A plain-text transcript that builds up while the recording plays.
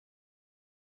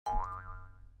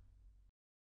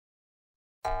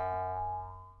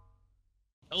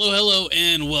Hello,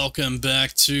 and welcome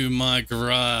back to my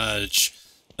garage.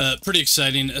 Pretty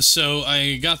exciting. So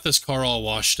I got this car all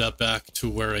washed up back to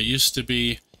where it used to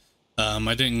be.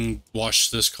 I didn't wash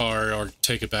this car or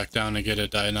take it back down and get a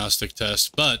diagnostic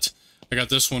test, but I got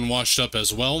this one washed up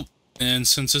as well. And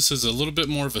since this is a little bit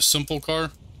more of a simple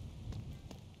car,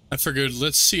 I figured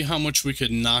let's see how much we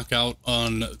could knock out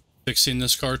on fixing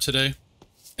this car today.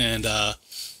 And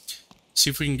see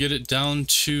if we can get it down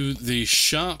to the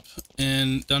shop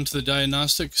and down to the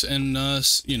diagnostics, and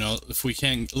you know, if we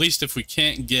can, at least if we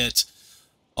can't get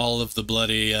all of the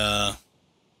bloody 5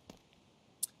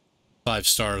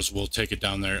 stars, we'll take it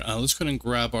down there. Let's go ahead and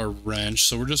grab our wrench.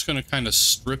 So we're just going to kind of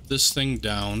strip this thing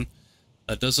down.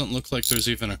 That doesn't look like there's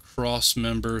even a cross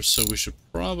member, so we should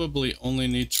probably only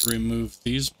need to remove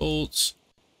these bolts.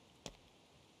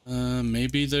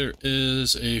 Maybe there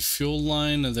is a fuel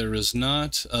line. There is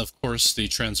not. Of course, the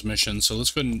transmission. So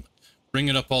let's go ahead and bring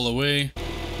it up all the way.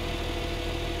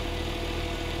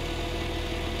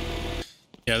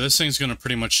 Yeah, this thing's going to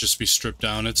pretty much just be stripped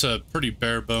down. It's a pretty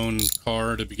bare bone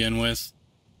car to begin with.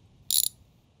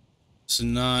 There's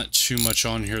not too much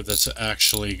on here that's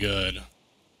actually good.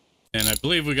 And I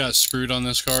believe we got screwed on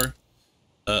this car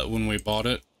when we bought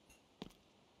it.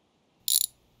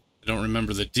 I don't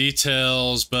remember the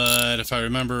details, but if I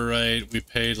remember right, we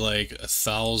paid like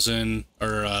 1,000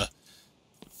 or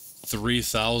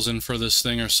 3,000 for this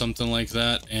thing or something like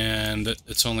that, and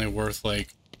it's only worth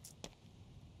like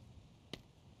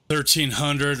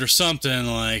 1,300 or something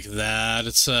like that.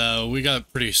 It's we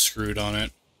got pretty screwed on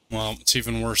it. Well, it's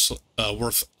even worse,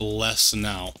 worth less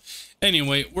now.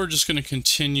 Anyway, we're just going to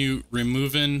continue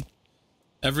removing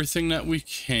everything that we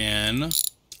can,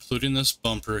 including this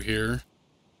bumper here.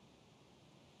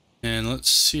 And let's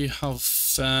see how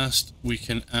fast we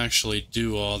can actually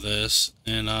do all this.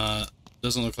 And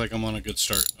doesn't look like I'm on a good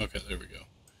start. Okay, there we go.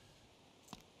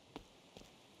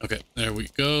 Okay, there we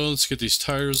go. Let's get these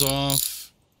tires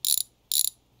off.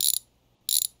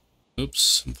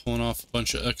 Oops, I'm pulling off a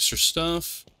bunch of extra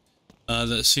stuff.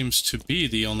 That seems to be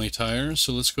the only tire.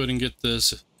 So let's go ahead and get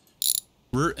this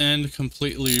rear end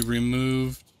completely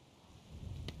removed.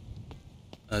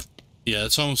 Yeah,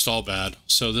 it's almost all bad.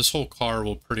 So this whole car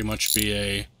will pretty much be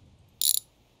a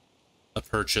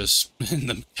purchase in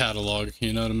the catalog,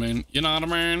 you know what I mean? You know what I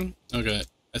mean? Okay,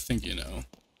 I think you know.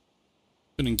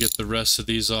 Gonna get the rest of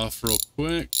these off real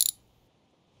quick.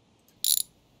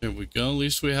 There we go. At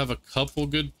least we have a couple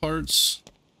good parts.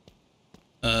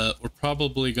 We're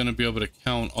probably gonna be able to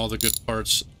count all the good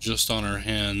parts just on our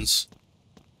hands.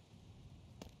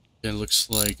 It looks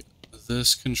like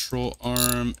this control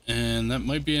arm, and that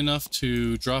might be enough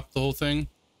to drop the whole thing.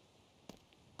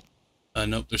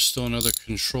 Nope, there's still another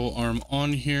control arm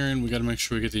on here, and we got to make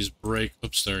sure we get these brake.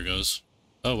 Oops, there it goes.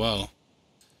 Oh wow.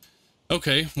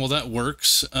 Okay, well that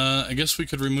works. I guess we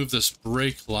could remove this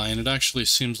brake line. It actually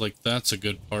seems like that's a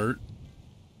good part.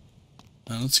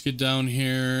 Let's get down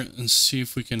here and see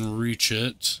if we can reach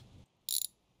it.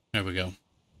 There we go.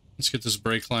 Let's get this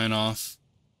brake line off.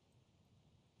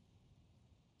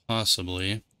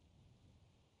 Possibly.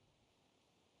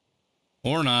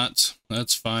 Or not.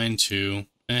 That's fine too.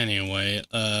 Anyway,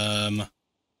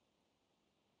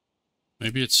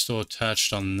 maybe it's still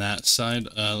attached on that side.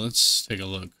 Let's take a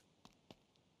look.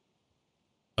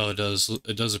 Oh, it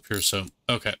does appear so.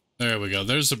 Okay, there we go.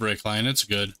 There's the brake line. It's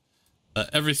good.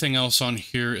 Everything else on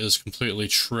here is completely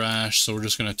trash, so we're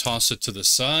just going to toss it to the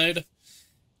side.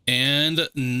 And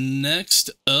next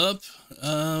up,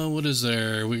 what is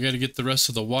there? We got to get the rest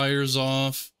of the wires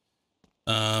off.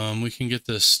 We can get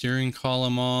the steering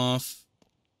column off.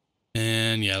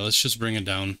 And yeah, let's just bring it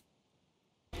down.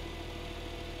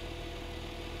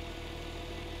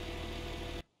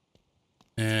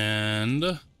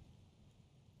 And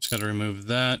just got to remove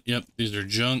that. Yep, these are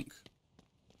junk.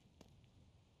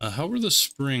 How were the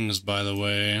springs, by the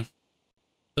way?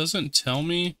 Doesn't tell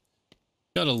me.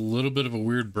 Got a little bit of a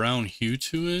weird brown hue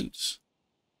to it.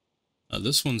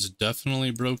 This one's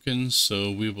definitely broken,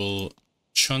 so we will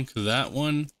chunk that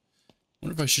one.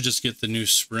 Wonder if I should just get the new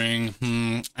spring.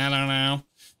 I don't know.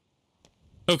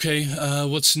 Okay,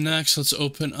 what's next? Let's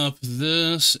open up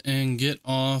this and get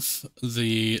off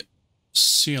the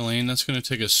ceiling. That's going to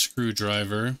take a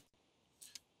screwdriver,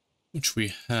 which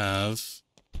we have.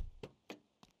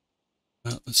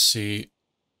 Let's see.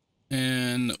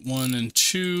 And 1 and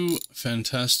 2,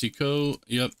 fantastico.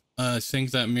 Yep, I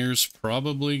think that mirror's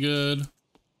probably good.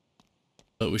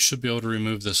 But we should be able to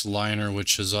remove this liner,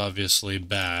 which is obviously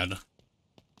bad.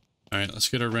 Alright, let's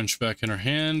get our wrench back in our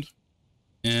hand.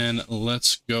 And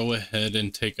let's go ahead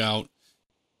and take out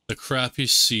the crappy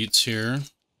seats here.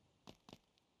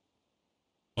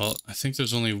 Well, I think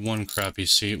there's only one crappy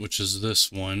seat, which is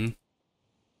this one.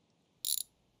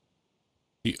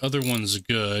 The other one's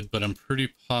good, but I'm pretty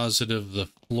positive the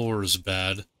floor is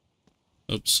bad.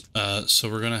 Oops. So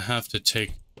we're gonna have to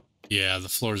take... Yeah, the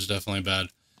floor is definitely bad.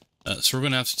 So we're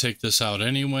gonna have to take this out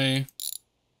anyway.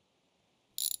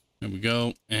 There we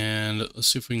go. And let's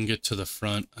see if we can get to the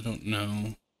front. I don't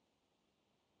know.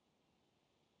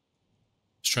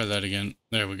 Let's try that again.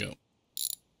 There we go.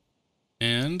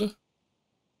 And...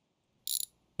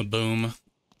 a boom.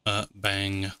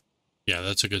 Bang. Yeah,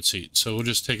 that's a good seat. So we'll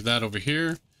just take that over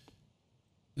here.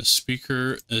 The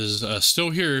speaker is still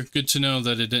here. Good to know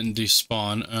that it didn't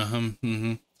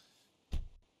despawn.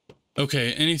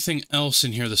 Okay, anything else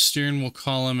in here? The steering wheel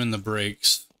column and the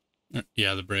brakes.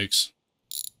 Yeah, the brakes.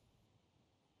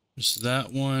 Just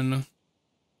that one.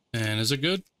 And is it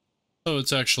good? Oh,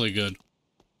 it's actually good.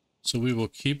 So we will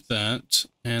keep that.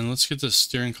 And let's get the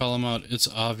steering column out. It's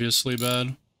obviously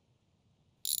bad.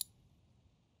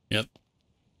 Yep.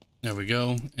 There we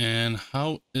go. And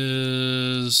how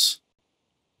is...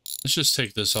 Let's just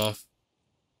take this off.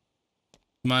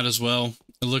 Might as well.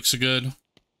 It looks good.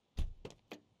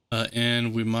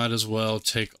 And we might as well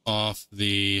take off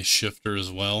the shifter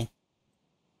as well.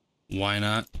 Why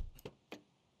not?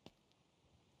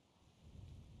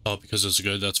 Oh, because it's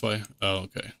good, that's why? Oh,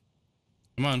 okay.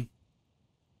 Come on.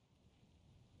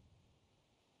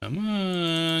 Come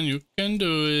on, you can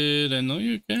do it. I know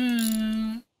you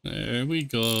can. There we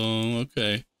go.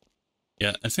 Okay.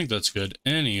 Yeah, I think that's good.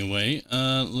 Anyway,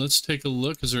 let's take a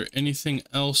look. Is there anything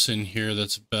else in here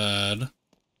that's bad?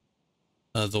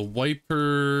 The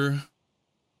wiper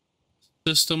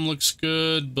system looks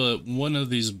good, but one of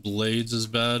these blades is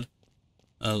bad.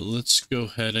 Let's go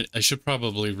ahead. I should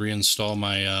probably reinstall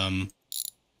my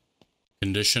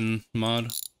condition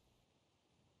mod.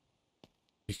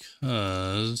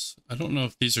 Because I don't know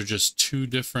if these are just two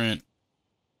different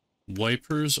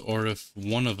wipers or if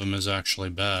one of them is actually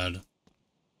bad.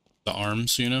 The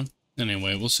arms, you know?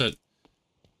 Anyway, we'll set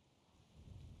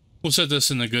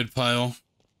this in the good pile.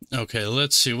 Okay,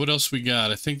 let's see what else we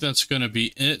got. I think that's going to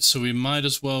be it. So we might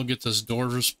as well get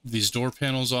these door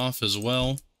panels off as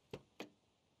well.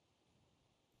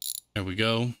 There we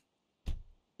go.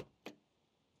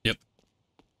 Yep.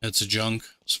 That's junk.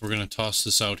 So we're going to toss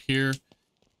this out here.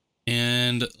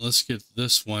 And let's get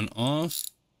this one off.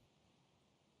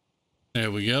 There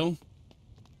we go.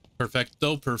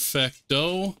 Perfecto,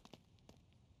 perfecto.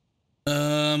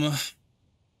 I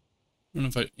don't know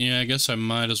if I guess I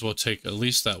might as well take at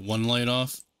least that one light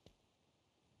off.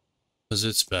 Because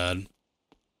it's bad.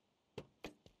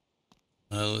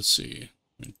 Let's see.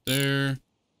 Right there.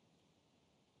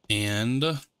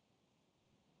 And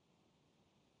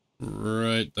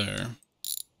right there.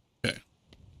 Okay.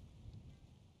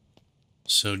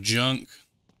 So junk.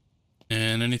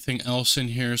 And anything else in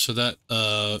here? So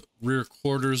that rear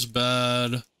quarter's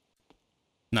bad.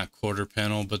 Not quarter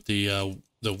panel, but the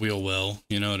wheel well,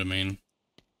 you know what I mean.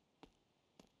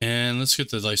 And let's get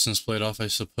the license plate off, I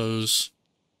suppose.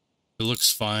 It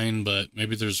looks fine, but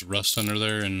maybe there's rust under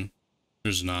there, and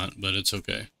there's not, but it's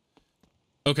okay.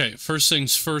 Okay, first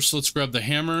things first, let's grab the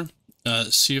hammer,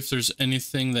 see if there's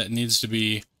anything that needs to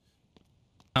be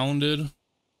pounded.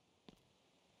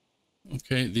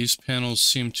 Okay, these panels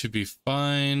seem to be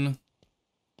fine.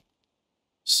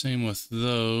 Same with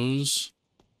those.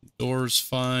 Door's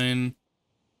fine.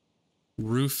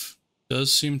 Roof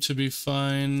does seem to be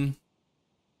fine.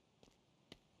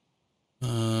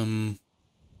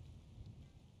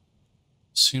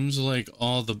 Seems like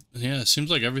it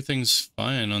seems like everything's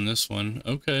fine on this one.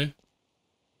 Okay.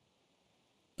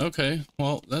 Okay,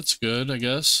 well, that's good, I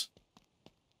guess.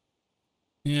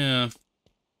 Yeah.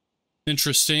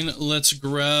 Interesting. Let's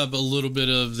grab a little bit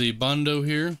of the Bondo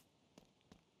here.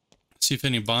 See if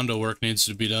any Bondo work needs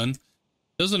to be done.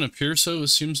 Doesn't appear so. It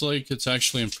seems like it's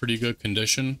actually in pretty good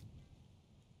condition.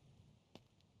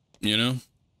 You know?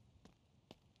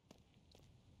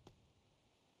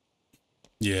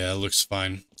 Yeah, it looks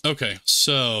fine. Okay,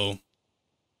 so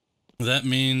that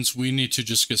means we need to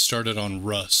just get started on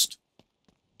rust.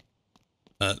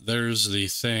 There's the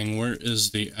thing. Where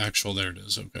is the actual... There it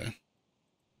is. Okay.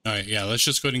 Alright, yeah, let's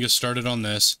just go ahead and get started on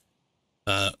this.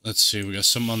 Let's see. We got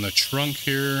some on the trunk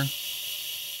here.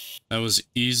 That was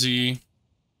easy.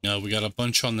 We got a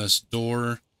bunch on this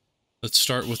door. Let's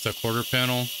start with the quarter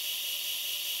panel.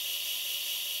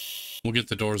 We'll get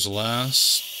the doors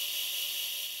last.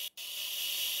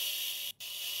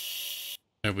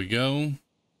 There we go.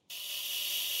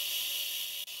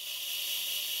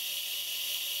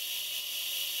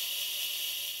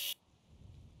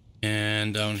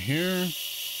 And down here.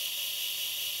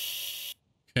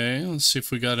 Okay, let's see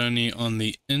if we got any on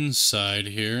the inside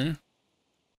here.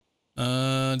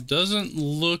 Doesn't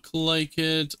look like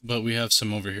it, but we have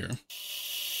some over here.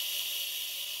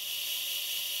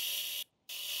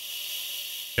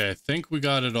 Okay, I think we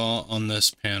got it all on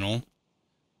this panel.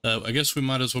 I guess we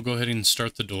might as well go ahead and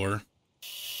start the door.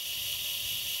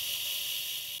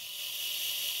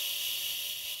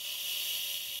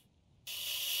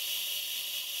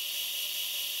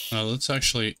 Let's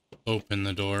actually open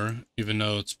the door, even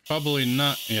though it's probably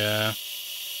not, yeah. I'm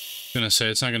gonna say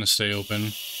it's not gonna stay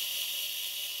open.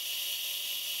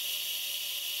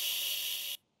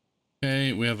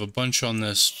 Okay, we have a bunch on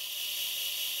this.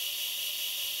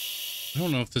 I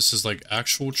don't know if this is like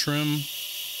actual trim.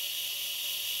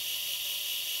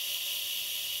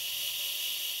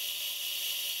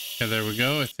 Okay, there we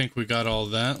go. I think we got all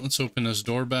that. Let's open this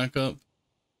door back up.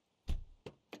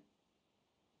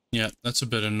 Yeah, that's a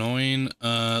bit annoying.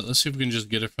 Let's see if we can just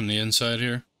get it from the inside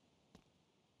here.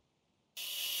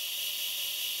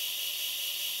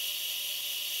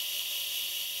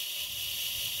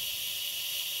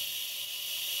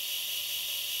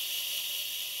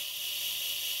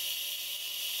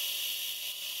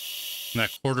 And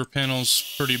that quarter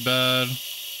panel's pretty bad.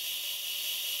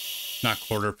 Not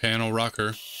quarter panel,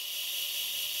 rocker.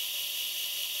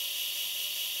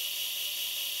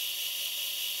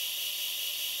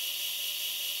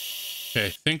 Okay, I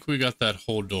think we got that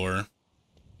whole door.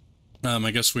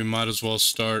 I guess we might as well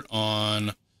start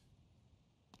on...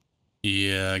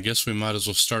 Yeah, I guess we might as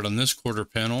well start on this quarter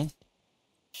panel.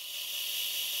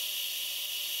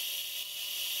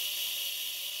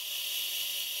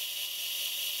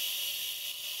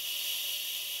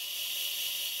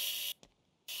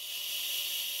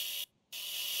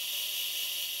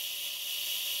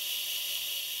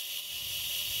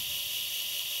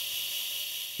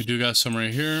 We do got some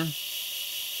right here.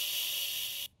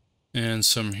 And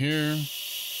some here.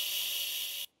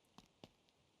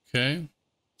 Okay.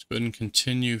 Let's go ahead and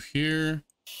continue here.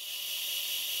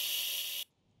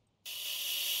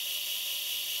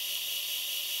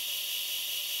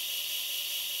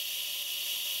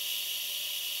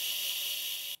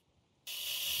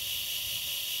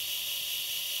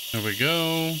 There we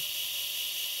go.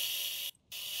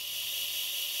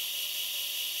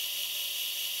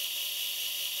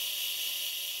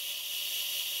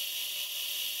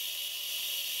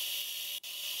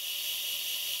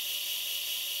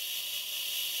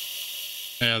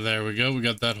 Yeah, there we go. We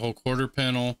got that whole quarter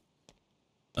panel.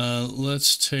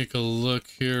 Let's take a look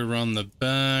here around the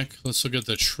back. Let's look at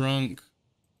the trunk.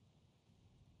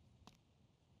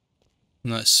 I'm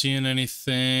not seeing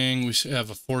anything. We have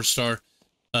a 4-star.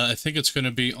 I think it's going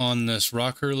to be on this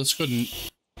rocker. Let's go ahead and...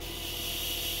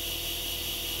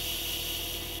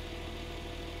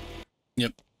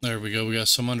 Yep, there we go. We got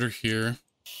some under here.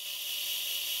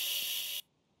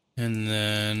 And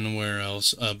then where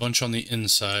else? A bunch on the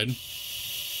inside.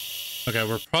 Okay,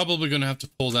 we're probably going to have to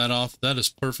pull that off. That is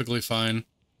perfectly fine.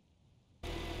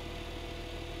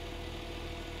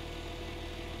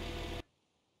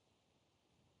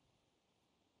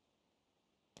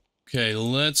 Okay,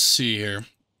 let's see here.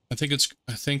 I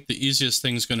think the easiest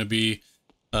thing is going to be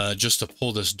just to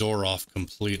pull this door off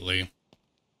completely.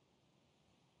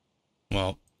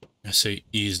 Well, I say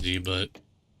easy, but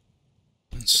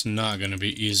it's not going to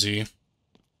be easy. It's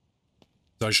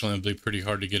actually going to be pretty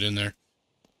hard to get in there.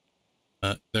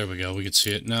 There we go. We can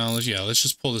see it now. Yeah, let's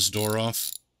just pull this door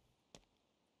off.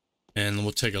 And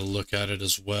we'll take a look at it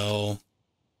as well.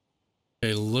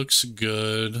 Okay, looks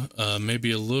good.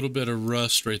 Maybe a little bit of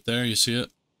rust right there. You see it?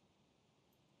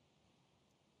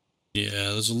 Yeah,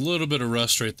 there's a little bit of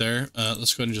rust right there.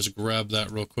 Let's go ahead and just grab that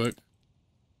real quick.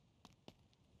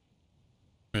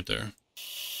 Right there.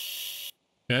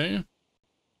 Okay.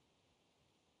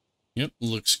 Yep,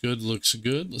 looks good, looks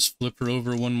good. Let's flip her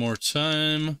over one more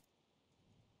time.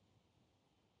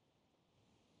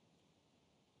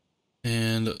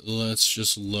 And let's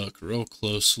just look real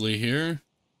closely here.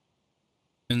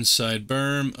 Inside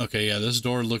berm. Okay, yeah, this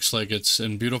door looks like it's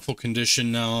in beautiful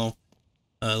condition now.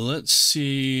 Let's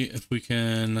see if we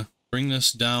can bring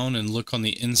this down and look on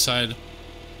the inside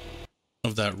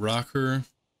of that rocker.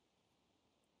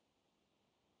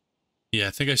 Yeah,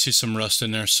 I think I see some rust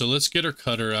in there. So let's get our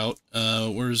cutter out.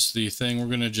 Where's the thing? We're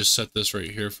going to just set this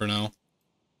right here for now.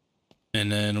 And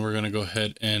then we're going to go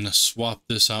ahead and swap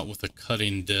this out with a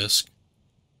cutting disc.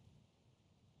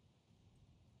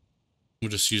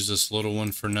 We'll just use this little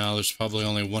one for now. There's probably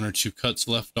only 1 or 2 cuts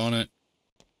left on it.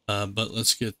 But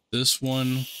let's get this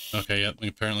one. Okay, yep,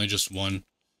 apparently just one.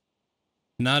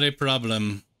 Not a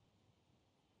problem.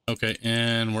 Okay,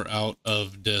 and we're out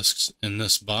of discs in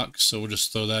this box, so we'll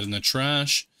just throw that in the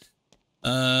trash.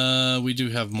 We do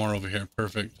have more over here.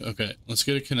 Perfect. Okay, let's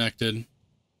get it connected.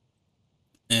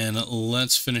 And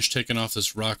let's finish taking off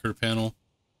this rocker panel.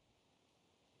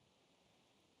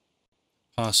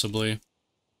 Possibly.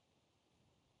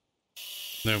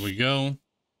 There we go.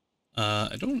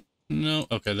 I don't know.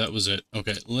 Okay, that was it.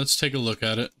 Okay, let's take a look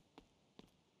at it.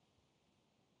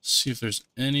 See if there's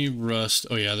any rust.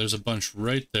 Oh yeah, there's a bunch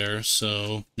right there.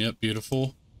 So, yep,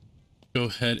 beautiful. Go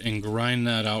ahead and grind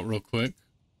that out real quick.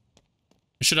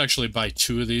 I should actually buy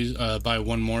two of these, buy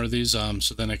one more of these,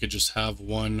 so then I could just have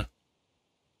one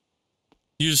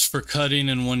used for cutting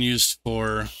and one used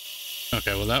for...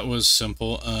 Okay, well that was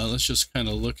simple. Let's just kind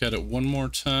of look at it one more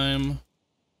time.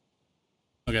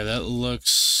 Okay, that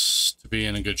looks to be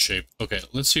in a good shape. Okay,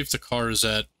 let's see if the car is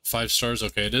at 5 stars.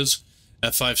 Okay, it is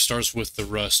at 5 stars with the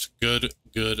rust. Good,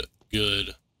 good,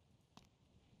 good.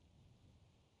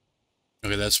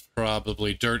 Okay, that's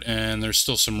probably dirt, and there's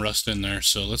still some rust in there,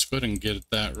 so let's go ahead and get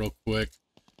that real quick.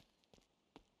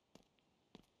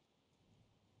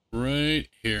 Right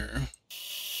here.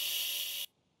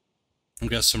 I've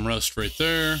got some rust right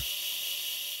there.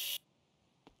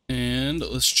 And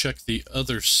let's check the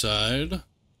other side.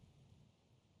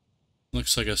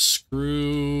 Looks like a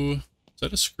screw. Is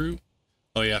that a screw?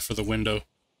 Oh yeah, for the window.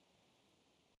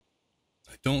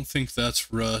 I don't think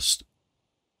that's rust.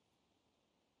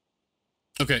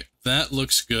 Okay, that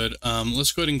looks good.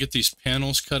 Let's go ahead and get these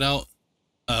panels cut out.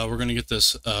 We're going to get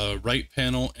this right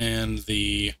panel and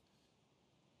the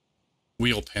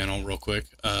wheel panel real quick.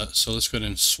 So let's go ahead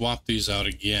and swap these out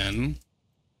again.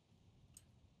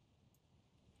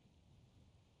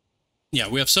 Yeah,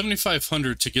 we have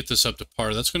 7,500 to get this up to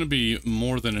par. That's going to be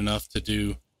more than enough to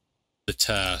do the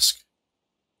task.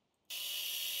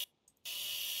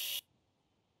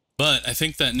 But I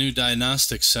think that new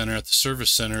diagnostic center at the service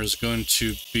center is going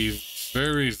to be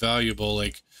very valuable,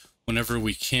 like whenever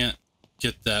we can't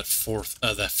get that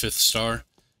fifth star.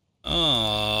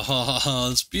 Oh,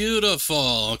 it's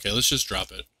beautiful. Okay, let's just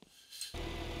drop it.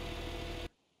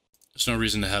 There's no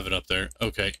reason to have it up there.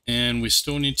 Okay, and we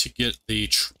still need to get the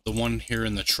one here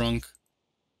in the trunk.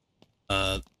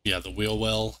 Yeah, the wheel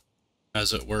well,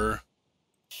 as it were.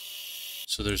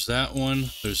 So there's that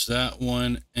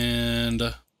one,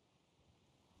 and...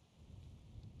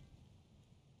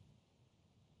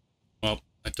 Well,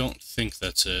 I don't think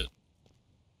that's it.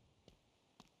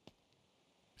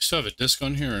 We still have a disc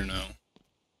on here or no?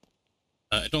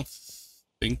 I don't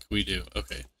think we do.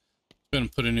 Okay. Go ahead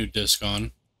and put a new disc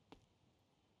on.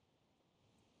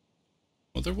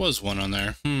 Well, there was one on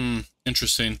there.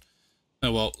 Interesting.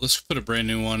 Oh, well, let's put a brand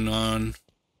new one on.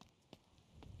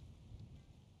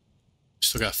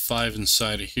 Still got 5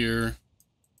 inside of here.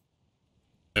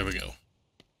 There we go.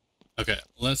 Okay,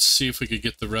 let's see if we could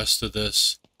get the rest of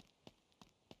this.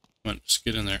 Come on, just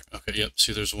get in there. Okay, yep,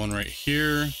 see there's one right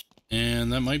here,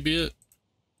 and that might be it.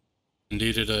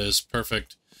 Indeed it is.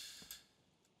 Perfect.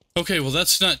 Okay, well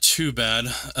that's not too bad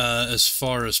as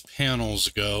far as panels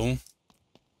go.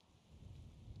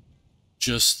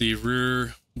 Just the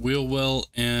rear wheel well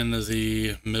and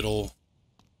the middle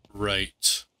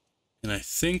right. And I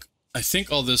think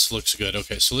all this looks good.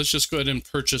 Okay, so let's just go ahead and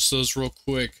purchase those real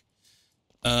quick.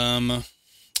 I'm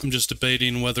just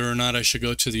debating whether or not I should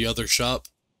go to the other shop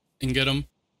and get them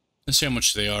and see how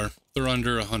much they are. They're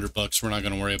under $100. We're not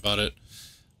going to worry about it.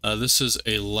 This is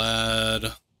a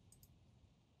lad.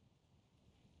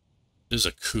 This is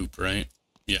a coupe, right?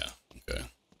 Yeah. Okay.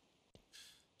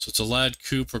 So it's a lad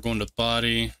coupe. We're going to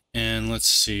body, and let's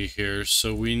see here.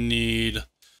 So we need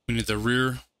the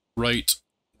rear right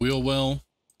wheel well.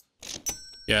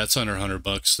 Yeah, it's under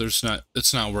 $100.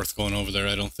 It's not worth going over there,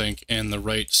 I don't think. And the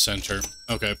right center.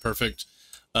 Okay, perfect.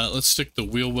 Let's stick the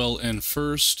wheel well in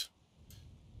first.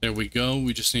 There we go.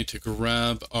 We just need to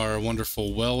grab our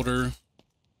wonderful welder.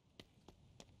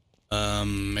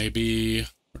 Maybe...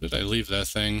 Where did I leave that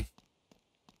thing?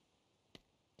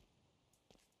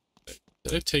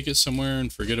 Did I take it somewhere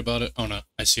and forget about it? Oh no,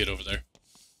 I see it over there.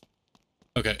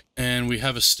 Okay, and we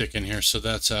have a stick in here, so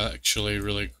that's actually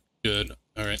really good.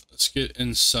 Alright, let's get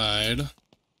inside.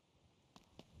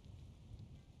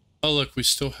 Oh look, we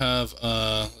still have,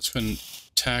 let's go ahead and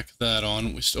tack that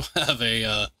on. We still have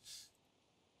a,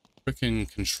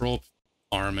 freaking control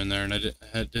arm in there, and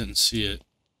I didn't see it.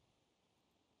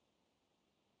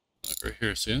 Look right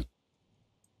here, see it?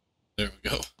 There we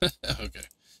go. Okay.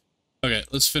 Okay,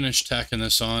 let's finish tacking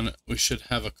this on. We should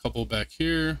have a couple back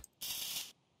here.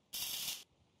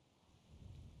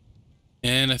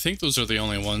 And I think those are the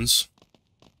only ones.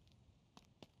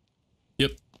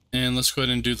 Yep. And let's go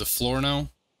ahead and do the floor now.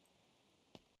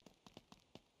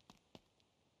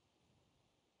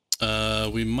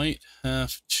 We might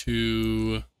have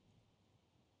to...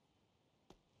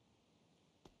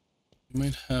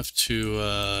 might have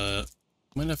to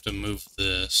move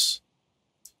this.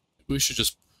 Maybe we should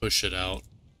just push it out.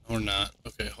 Or not.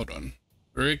 Okay, hold on.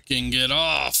 Freaking get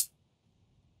off!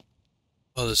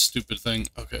 Oh, this stupid thing.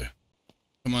 Okay.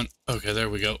 Come on. Okay, there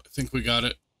we go. I think we got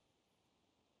it.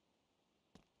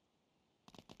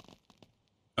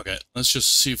 Okay, let's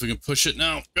just see if we can push it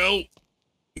now. Go!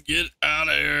 Get out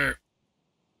of here!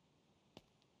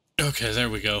 Okay, there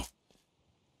we go.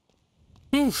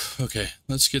 Whew. Okay,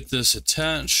 let's get this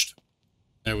attached.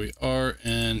 There we are,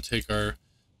 and take our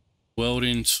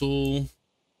welding tool.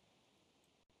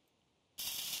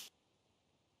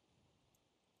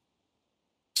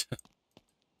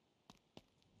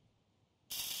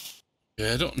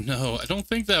 Yeah, I don't know. I don't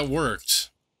think that worked.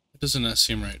 It doesn't that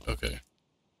seem right. Okay.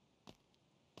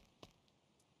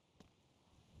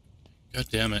 God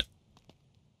damn it.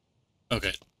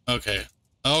 Okay. Okay.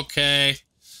 Okay.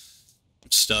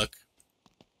 I'm stuck.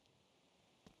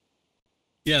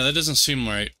 Yeah, that doesn't seem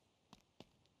right.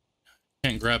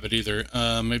 Can't grab it either.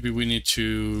 Maybe we need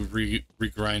to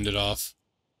regrind it off.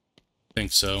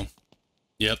 Think so.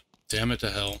 Yep. Damn it to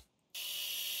hell.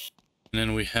 And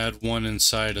then we had one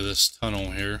inside of this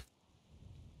tunnel here.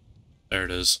 There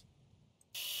it is.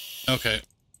 Okay.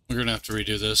 We're gonna have to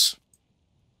redo this.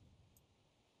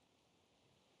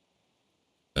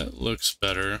 That looks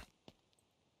better.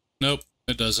 Nope,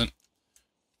 it doesn't.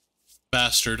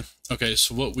 Bastard. Okay,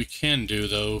 so what we can do,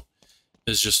 though,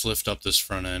 is just lift up this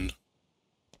front end.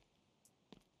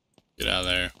 Get out of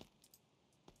there.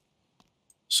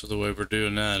 So the way we're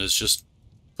doing that is just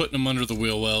putting them under the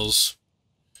wheel wells.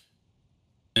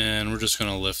 And we're just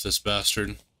going to lift this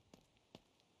bastard.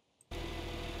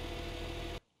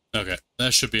 Okay,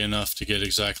 that should be enough to get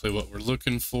exactly what we're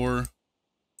looking for.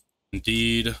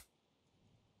 Indeed.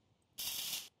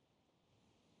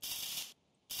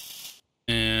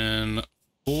 And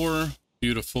 4.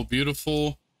 Beautiful,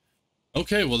 beautiful.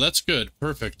 Okay, well, that's good.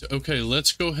 Perfect. Okay,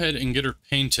 let's go ahead and get her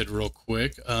painted real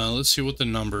quick. Let's see what the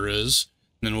number is.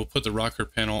 And then we'll put the rocker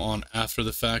panel on after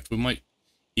the fact. We might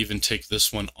even take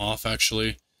this one off,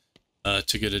 actually,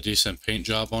 to get a decent paint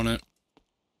job on it.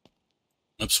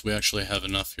 Oops, we actually have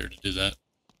enough here to do that.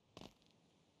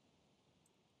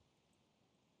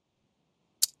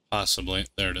 Possibly.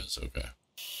 There it is. Okay.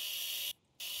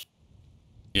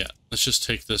 Yeah, let's just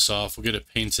take this off. We'll get it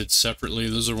painted separately.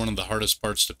 Those are one of the hardest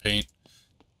parts to paint.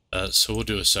 So we'll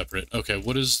do a separate. Okay,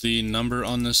 what is the number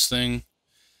on this thing?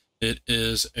 It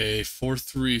is a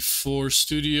 434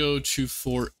 Studio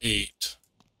 248.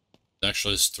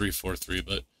 Actually, it's 343,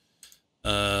 but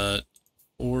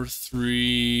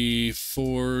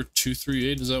 434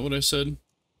 238. Is that what I said?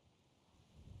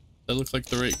 That look like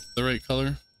the right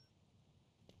color?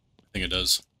 I think it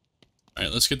does. All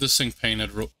right, let's get this thing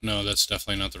painted. No, that's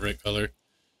definitely not the right color.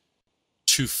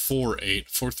 248.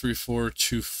 434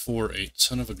 248.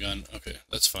 Son of a gun. Okay,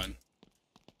 that's fine.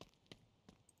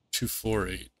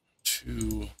 248.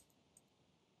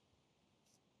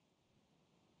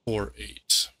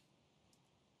 248.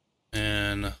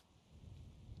 And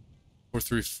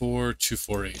 434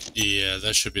 248. Yeah,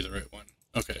 that should be the right one.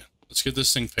 Okay, let's get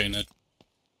this thing painted.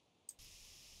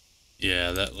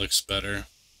 Yeah, that looks better.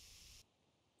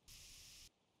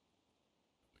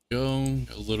 Go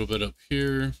a little bit up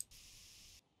here.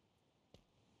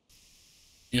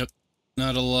 Yep,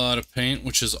 not a lot of paint,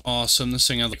 which is awesome. This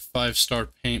thing had like 5-star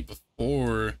paint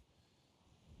before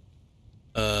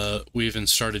we even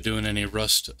started doing any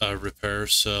rust repair.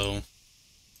 So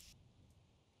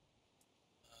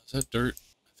is that dirt?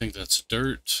 I think that's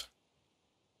dirt.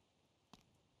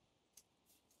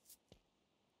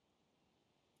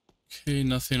 Okay,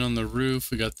 nothing on the roof.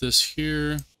 We got this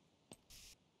here.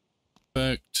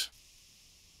 Perfect.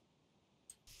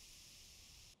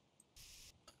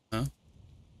 Huh?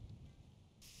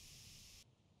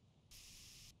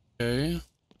 Okay.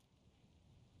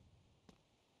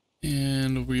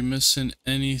 And are we missing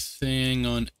anything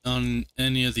on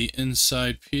any of the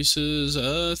inside pieces?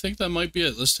 I think that might be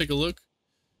it. Let's take a look.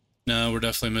 No, we're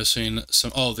definitely missing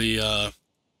some. Oh,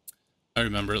 I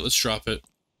remember it. Let's drop it.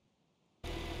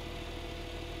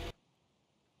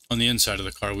 On the inside of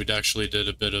the car, we'd actually did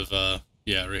a bit of,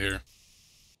 yeah, right here.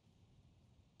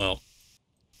 Well,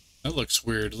 that looks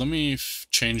weird. Let me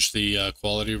change the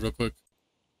quality real quick.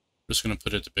 Just going to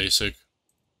put it to basic.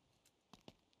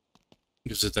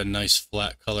 Gives it that nice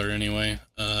flat color anyway.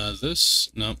 This,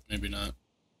 nope, maybe not.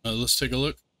 Let's take a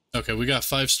look. Okay, we got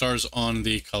 5 stars on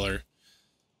the color.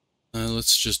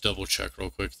 Let's just double check real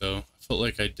quick though. I felt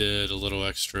like I did a little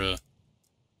extra.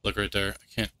 Look right there.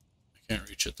 I can't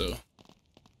reach it though.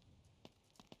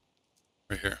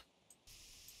 Right here.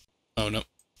 Oh, no.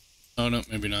 Oh, no,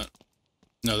 maybe not.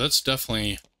 No, that's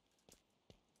definitely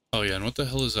Oh yeah, and what the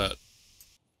hell is that?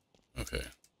 Okay.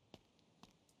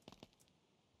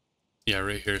 Yeah,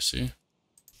 right here, see?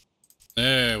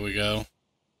 There we go.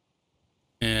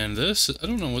 And this, I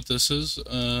don't know what this is.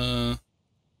 I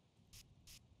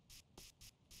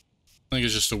think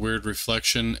it's just a weird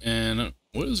reflection. And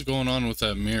what is going on with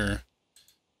that mirror?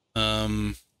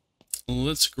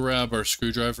 Let's grab our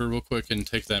screwdriver real quick and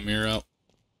take that mirror out.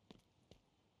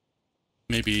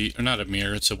 Maybe, or not a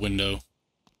mirror, it's a window.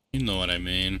 You know what I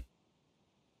mean.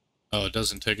 Oh, it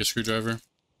doesn't take a screwdriver?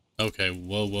 Okay,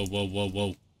 whoa, whoa, whoa, whoa,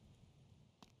 whoa.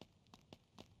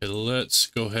 Okay, let's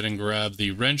go ahead and grab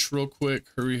the wrench real quick.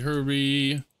 Hurry,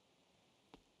 hurry.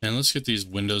 And let's get these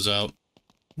windows out. I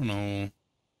don't know.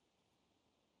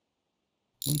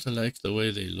 Don't I like the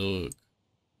way they look?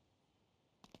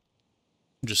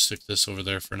 Just stick this over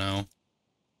there for now.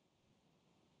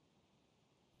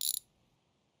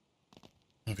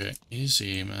 Okay,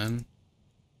 easy, man.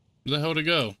 Where the hell to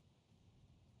go?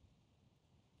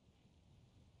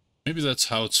 Maybe that's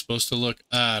how it's supposed to look.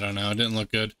 I don't know. It didn't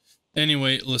look good.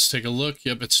 Anyway, let's take a look.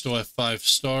 Yep, it's still at 5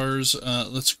 stars.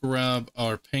 Let's grab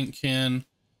our paint can.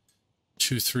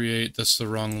 238. That's the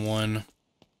wrong one.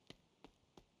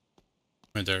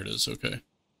 Right there it is. Okay.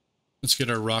 Let's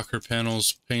get our rocker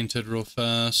panels painted real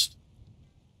fast.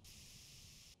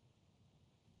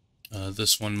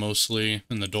 This one mostly.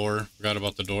 And the door. Forgot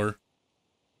about the door.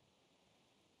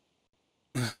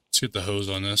 Let's get the hose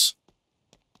on this.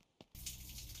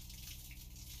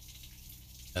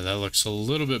 Yeah, that looks a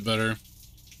little bit better.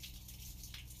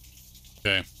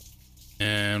 Okay.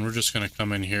 And we're just going to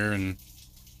come in here and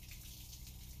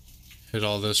hit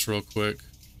all this real quick.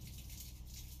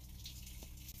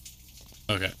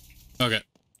 Okay. Okay.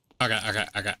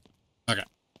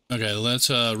 Okay, let's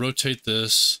rotate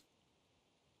this.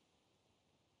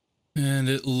 And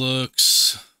it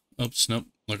looks... Oops, nope.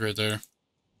 Look right there.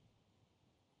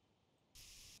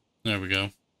 There we go.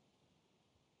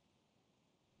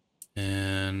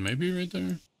 And maybe right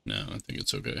there? No, I think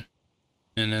it's okay.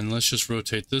 And then let's just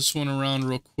rotate this one around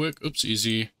real quick. Oops,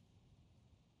 easy.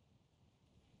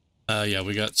 Yeah,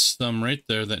 we got some right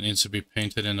there that needs to be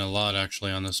painted in a lot,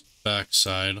 actually, on this back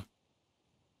side.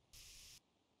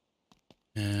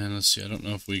 And let's see, I don't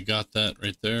know if we got that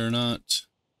right there or not.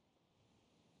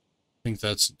 I think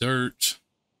that's dirt.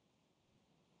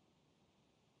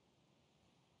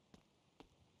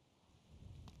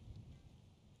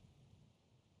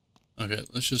 Okay,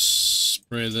 let's just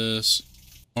spray this.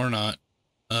 Or not.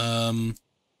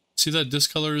 See that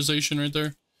discolorization right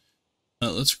there?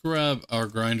 Let's grab our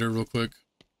grinder real quick.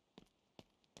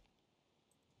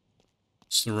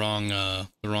 It's the wrong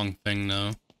thing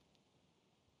now.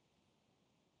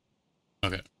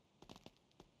 Okay.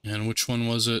 And which one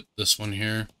was it? This one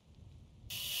here.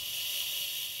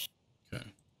 Okay.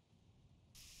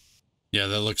 Yeah,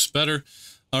 that looks better.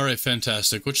 All right,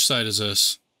 fantastic. Which side is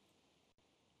this?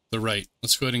 The right.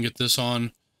 Let's go ahead and get this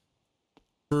on.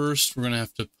 First, we're gonna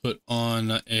have to put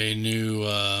on a new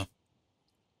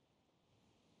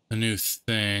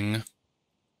thing,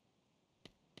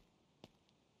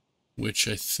 which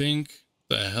I think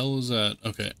the hell is that?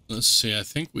 Okay, let's see. I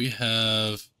think we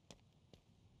have,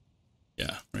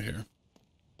 yeah, right here.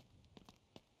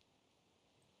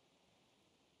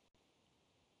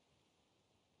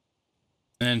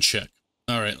 And check.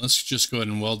 All right, let's just go ahead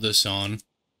and weld this on.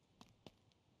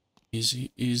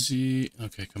 Easy, easy.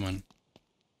 Okay, come on.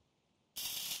 I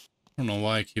don't know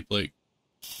why I keep like,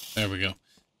 there we go.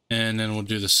 And then we'll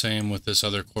do the same with this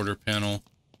other quarter panel.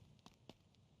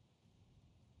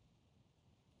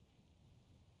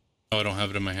 Oh, I don't have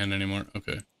it in my hand anymore.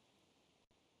 Okay.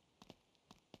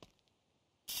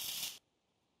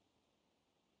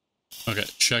 Okay,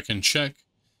 check and check.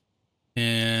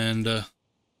 And, oh,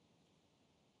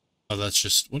 that's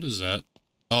just, what is that?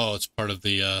 Oh, it's part of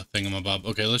the thingamabob.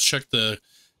 Okay, let's check the...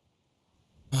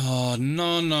 Oh,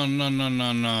 no.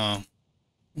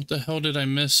 What the hell did I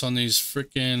miss on these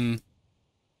freaking...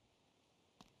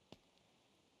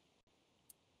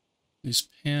 These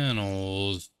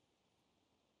panels?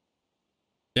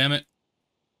 Damn it.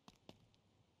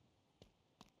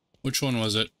 Which one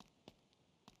was it?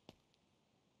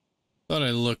 Thought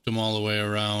I looked them all the way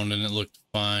around and it looked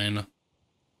fine.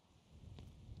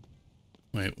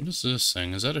 Wait, what is this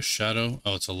thing? Is that a shadow?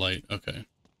 Oh, it's a light. Okay.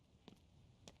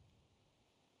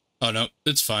 Oh, no,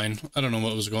 it's fine. I don't know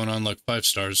what was going on. Like 5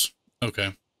 stars.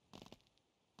 Okay.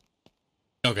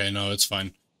 Okay, no, it's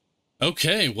fine.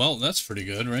 Okay, well, that's pretty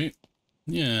good, right?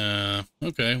 Yeah.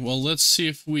 Okay, well, let's see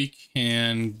if we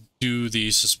can do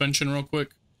the suspension real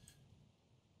quick.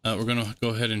 We're going to go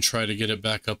ahead and try to get it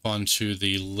back up onto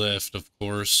the lift, of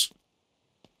course.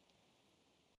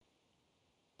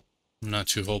 I'm not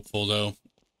too hopeful, though.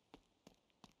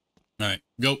 Alright,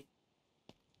 go.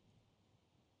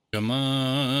 Come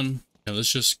on. Okay,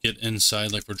 let's just get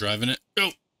inside like we're driving it.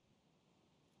 Go!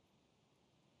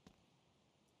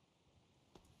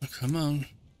 Oh, come on.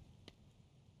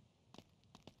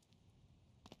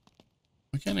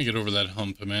 Why can't I get over that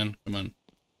hump, man? Come on.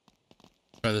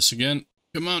 Try this again.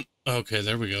 Come on. Okay,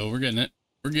 there we go. We're getting it.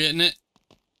 We're getting it.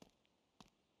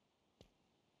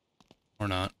 Or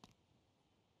not.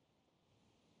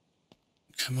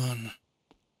 Come on.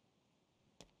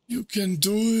 You can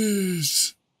do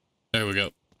it. There we go.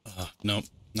 Nope,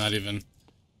 not even.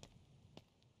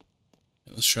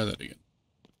 Let's try that again.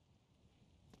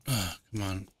 Come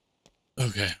on.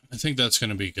 Okay, I think that's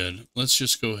going to be good. Let's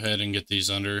just go ahead and get these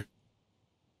under.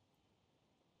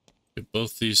 Get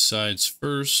both these sides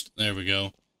first. There we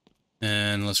go.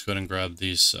 And let's go ahead and grab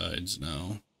these sides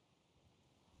now.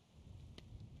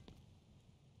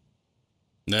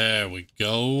 There we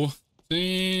go.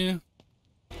 See?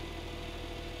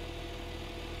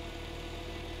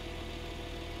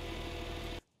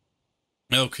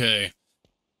 Okay.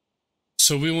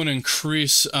 So we want to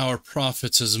increase our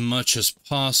profits as much as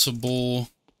possible.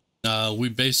 We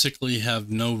basically have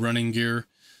no running gear.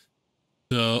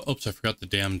 So, oops, I forgot the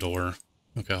damn door.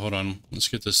 Okay, hold on. Let's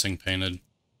get this thing painted.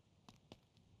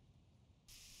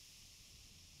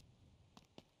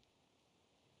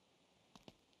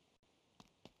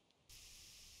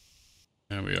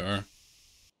 There we are.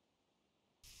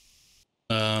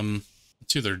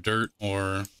 It's either dirt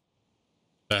or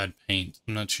bad paint.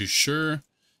 I'm not too sure.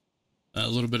 A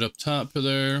little bit up top of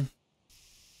there.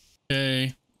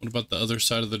 Okay. What about the other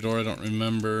side of the door? I don't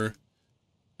remember.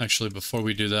 Actually, before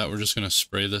we do that, we're just going to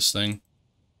spray this thing.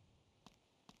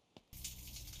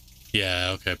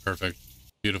 Yeah, okay, perfect.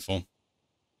 Beautiful.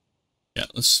 Yeah,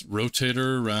 let's rotate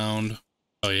her around.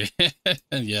 Oh, yeah.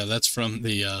 Yeah, that's from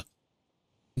the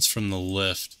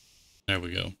lift. There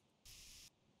we go.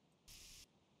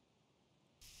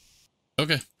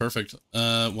 Okay, perfect.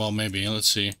 Well, maybe. Let's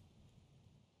see.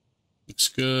 Looks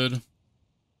good.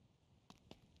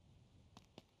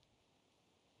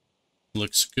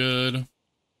 Looks good.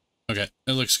 Okay,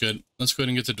 it looks good. Let's go ahead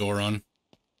and get the door on.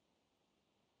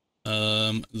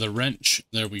 The wrench.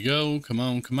 There we go. Come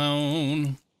on, come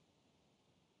on.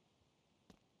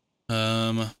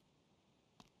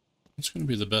 What's going to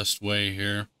be the best way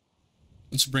here?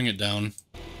 Let's bring it down.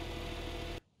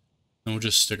 And we'll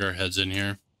just stick our heads in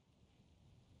here.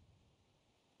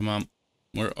 Come on.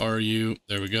 Where are you?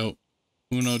 There we go.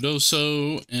 Uno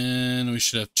doso. And we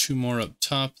should have two more up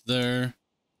top there.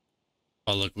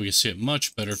 Oh, look, we can see it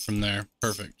much better from there.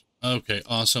 Perfect. Okay,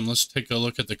 awesome. Let's take a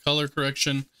look at the color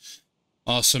correction.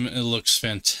 Awesome. It looks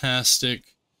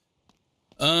fantastic.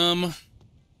 Yeah.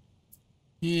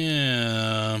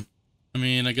 I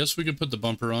mean, I guess we could put the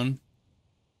bumper on.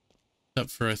 Except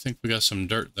for, I think we got some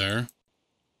dirt there.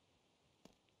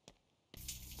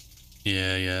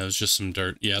 Yeah, it was just some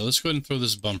dirt. Yeah, let's go ahead and throw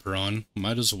this bumper on.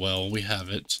 Might as well. We have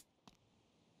it.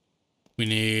 We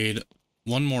need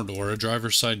one more door, a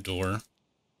driver's side door.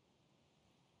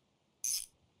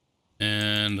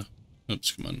 And,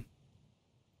 oops, come on.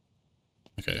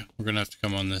 Okay, we're going to have to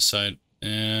come on this side.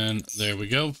 And there we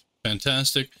go.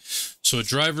 Fantastic. So a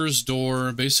driver's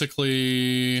door,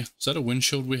 basically, is that a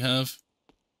windshield we have?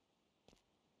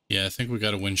 Yeah, I think we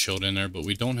got a windshield in there, but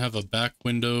we don't have a back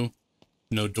window,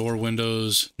 no door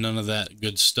windows, none of that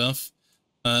good stuff.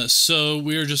 So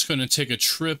we are just going to take a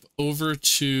trip over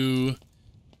to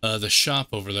the shop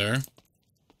over there.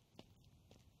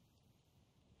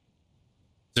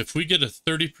 If we get a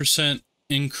 30%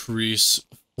 increase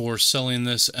for selling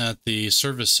this at the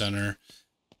service center,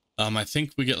 I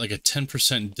think we get like a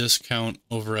 10% discount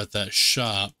over at that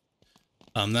shop.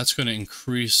 That's going to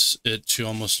increase it to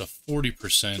almost a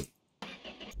 40%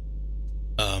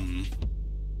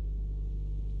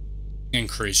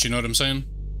 increase. You know what I'm saying?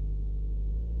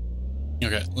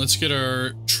 Okay, let's get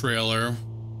our trailer.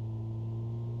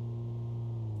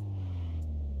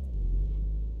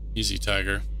 Easy,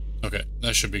 Tiger. Okay,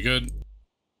 that should be good.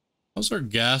 How's our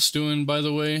gas doing, by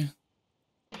the way?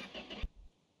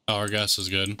 Oh, our gas is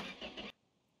good.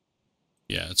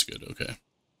 Yeah, it's good. Okay.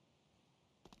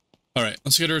 Alright,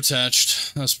 let's get her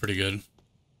attached. That's pretty good.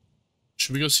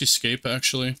 Should we go see Scape,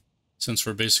 actually? Since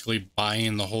we're basically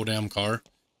buying the whole damn car.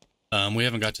 We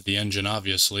haven't got to the engine,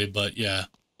 obviously, but yeah. Is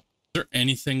there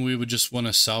anything we would just want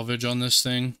to salvage on this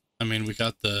thing? I mean, we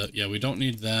got the... Yeah, we don't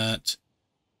need that.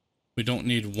 We don't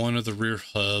need one of the rear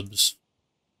hubs.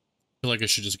 I feel like I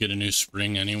should just get a new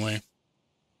spring anyway.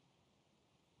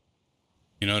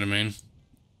 You know what I mean?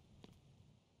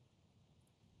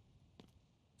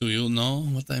 Do you know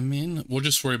what I mean? We'll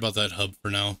just worry about that hub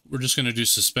for now. We're just going to do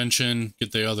suspension,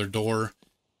 get the other door,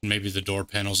 and maybe the door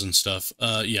panels and stuff.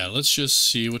 Yeah, let's just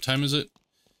see. What time is it?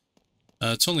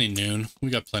 It's only noon. We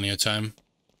got plenty of time.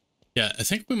 Yeah, I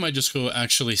think we might just go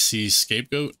actually see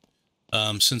Scapegoat.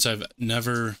 Since I've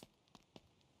never...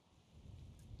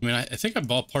 I mean, I think I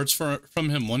bought parts from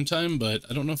him one time, but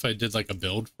I don't know if I did like a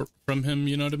build from him,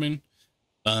 you know what I mean?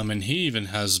 And he even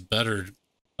has better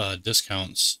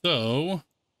discounts. So...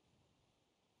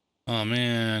 Oh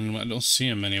man, I don't see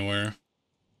him anywhere.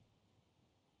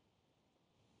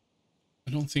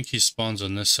 I don't think he spawns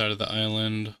on this side of the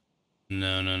island.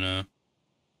 No.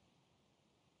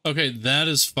 Okay, that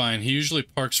is fine. He usually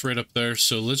parks right up there,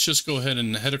 so let's just go ahead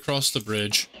and head across the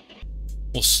bridge.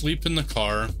 We'll sleep in the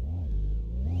car.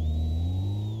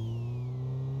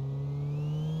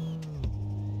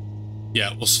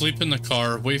 Yeah, we'll sleep in the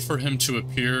car, wait for him to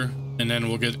appear, and then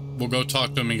we'll go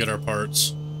talk to him and get our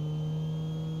parts.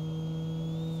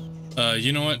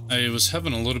 You know what? I was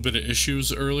having a little bit of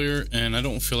issues earlier, and I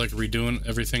don't feel like redoing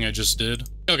everything I just did.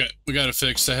 Okay, we got it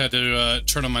fixed. I had to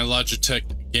turn on my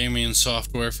Logitech gaming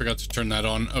software. Forgot to turn that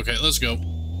on. Okay, let's go.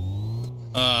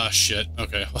 Ah, shit.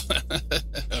 Okay.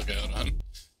 Okay, hold on.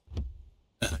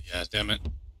 Yeah, damn it.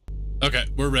 Okay,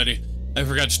 we're ready. I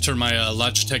forgot to turn my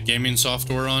Logitech gaming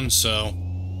software on, so...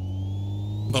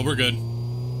 But we're good.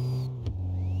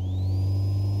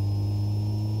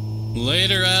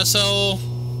 Later, asshole!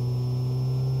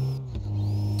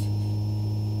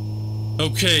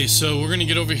 Okay, so we're gonna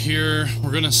get over here,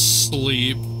 we're gonna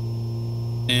sleep,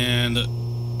 and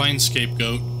find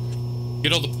Scapegoat,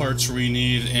 get all the parts we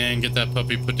need, and get that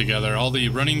puppy put together. All the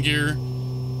running gear,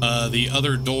 the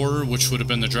other door, which would have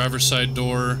been the driver's side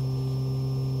door,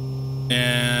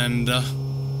 and...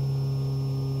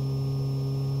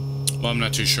 well, I'm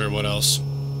not too sure what else.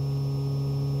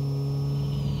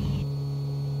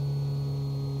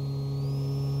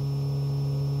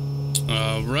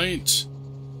 Alright.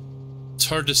 It's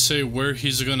hard to say where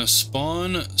he's gonna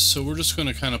spawn, so we're just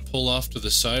gonna kind of pull off to the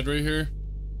side right here.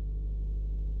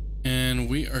 And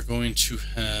we are going to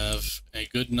have a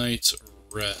good night's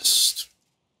rest.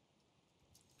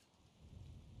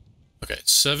 Okay,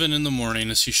 it's 7 in the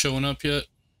morning. Is he showing up yet?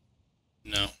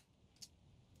 No.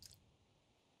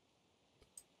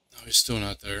 No, he's still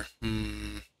not there.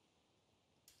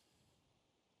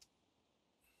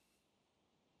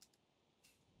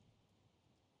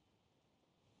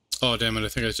 Oh, damn it. I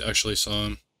think I actually saw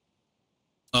him.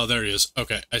 Oh, there he is.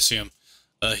 Okay, I see him.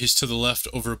 He's to the left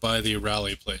over by the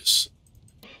rally place.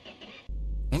 I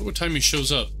wonder what time he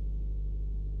shows up.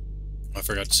 I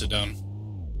forgot to sit down.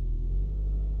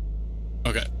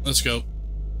 Okay, let's go.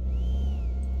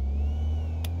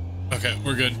 Okay,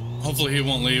 we're good. Hopefully he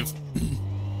won't leave.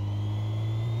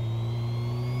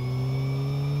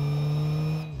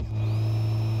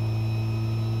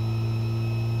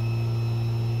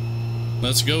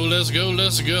 Let's go, let's go,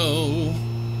 let's go.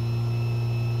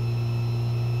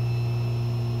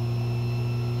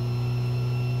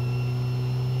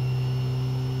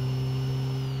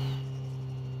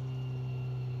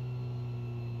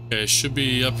 Okay, should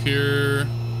be up here,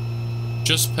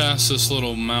 just past this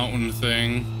little mountain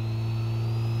thing.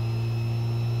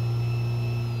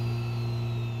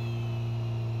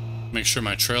 Make sure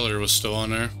my trailer was still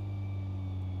on there.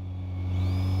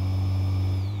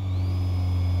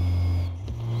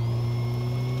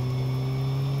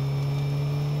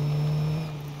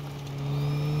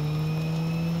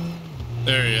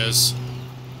 There he is.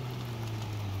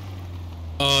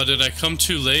 Oh, did I come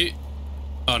too late?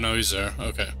 Oh, no, he's there.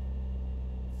 Okay.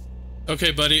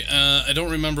 Okay, buddy. I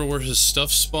don't remember where his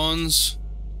stuff spawns.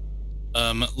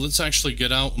 Let's actually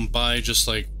get out and buy just,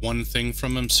 like, one thing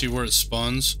from him, see where it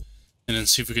spawns, and then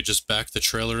see if we could just back the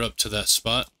trailer up to that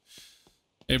spot.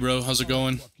 Hey, bro, how's it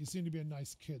going? Look, you seem to be a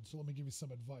nice kid, so let me give you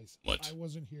some advice. What? I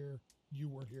wasn't here. You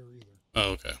weren't here either.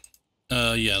 Oh, okay.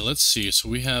 Yeah, let's see. So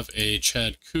we have a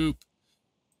Chad Coupe.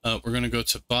 We're going to go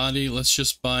to body. Let's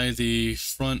just buy the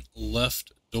front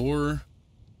left door.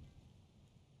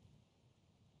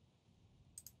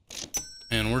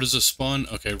 And where does it spawn?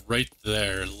 Okay, right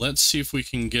there. Let's see if we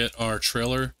can get our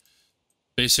trailer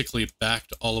basically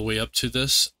backed all the way up to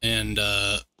this. And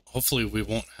hopefully we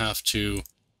won't have to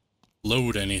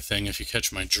load anything, if you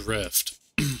catch my drift.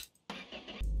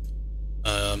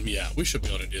 Yeah, we should be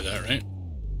able to do that, right?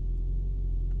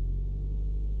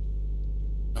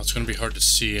 Oh, it's going to be hard to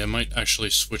see. I might actually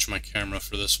switch my camera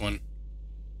for this one.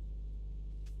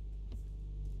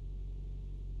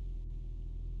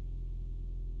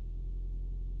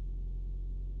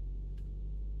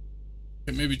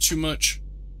 Okay, maybe too much.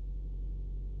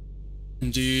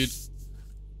 Indeed.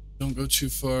 Don't go too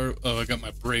far. Oh, I got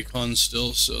my brake on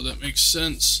still, so that makes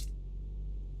sense.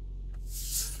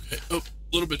 Okay, oh,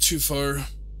 a little bit too far.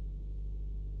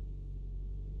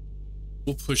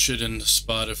 We'll push it in the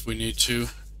spot if we need to.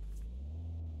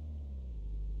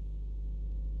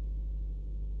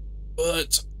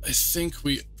 But I think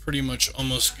we pretty much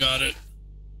almost got it.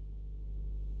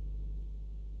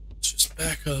 Let's just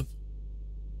back up.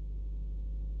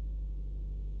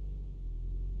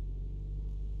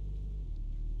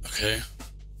 Okay.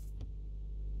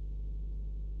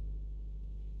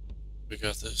 We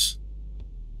got this.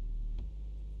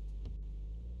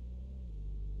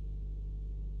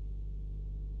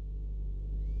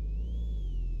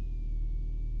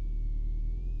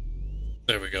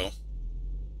 There we go.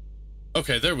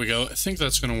 Okay, there we go. I think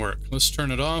that's gonna work. Let's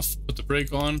turn it off, put the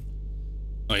brake on.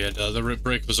 Oh yeah, the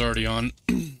brake was already on.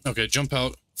 Okay, jump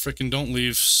out. Frickin' don't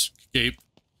leave. Escape.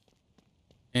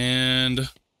 And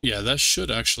yeah, that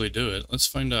should actually do it. Let's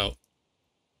find out.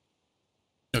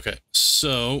 Okay,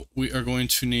 so we are going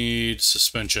to need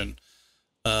suspension.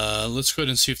 Let's go ahead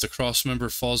and see if the cross member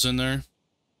falls in there.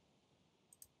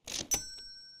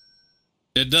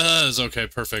 It does! Okay,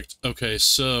 perfect. Okay,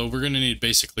 so we're gonna need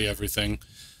basically everything.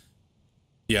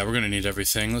 Yeah, we're gonna need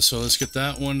everything. So let's get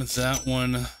that one,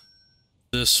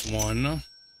 this one.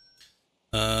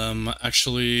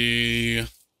 Actually, I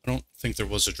don't think there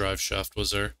was a drive shaft,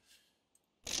 was there?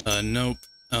 Nope.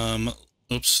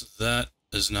 Oops, that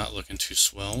is not looking too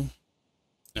swell.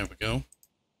 There we go.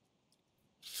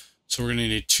 So we're gonna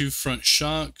need 2 front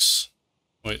shocks.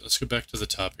 Wait, let's go back to the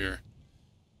top here.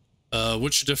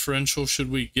 Which differential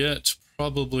should we get?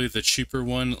 Probably the cheaper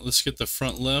one. Let's get the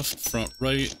front left, front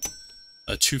right,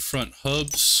 2 front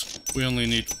hubs. We only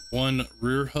need 1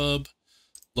 rear hub.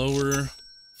 Lower,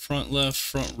 front left,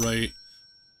 front right.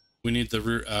 We need the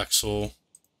rear axle.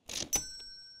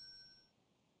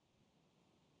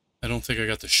 I don't think I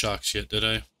got the shocks yet, did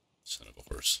I? Son of a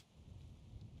horse.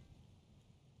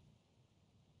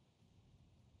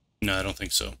 No, I don't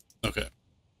think so. Okay.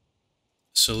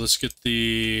 So let's get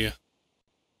the...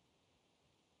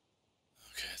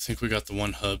 Okay, I think we got the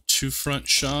 1 hub. 2 front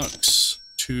shocks,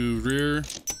 2 rear,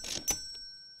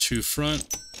 2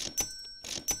 front,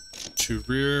 2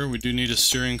 rear. We do need a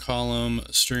steering column,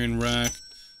 a steering rack,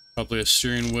 probably a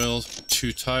steering wheel,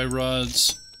 2 tie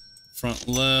rods, front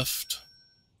left,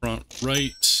 front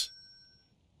right.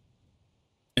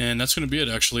 And that's going to be it,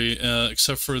 actually,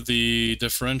 except for the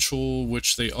differential,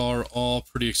 which they are all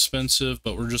pretty expensive,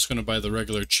 but we're just going to buy the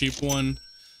regular cheap one.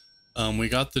 We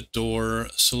got the door,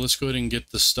 so let's go ahead and get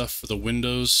the stuff for the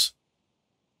windows.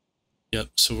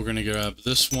 Yep, so we're going to grab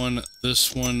this one,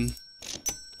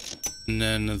 and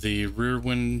then the rear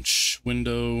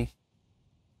window.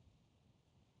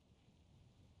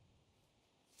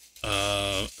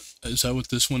 Is that what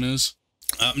this one is?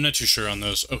 I'm not too sure on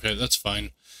those. Okay, that's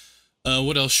fine.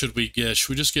 What else should we get? Should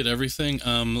we just get everything?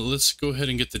 Let's go ahead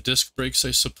and get the disc brakes,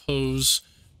 I suppose.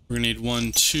 We're gonna need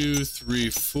 1, 2, 3,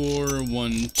 4.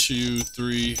 1, 2,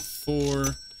 3, 4.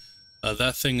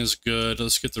 That thing is good.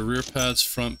 Let's get the rear pads,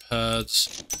 front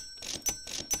pads.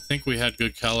 I think we had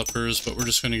good calipers, but we're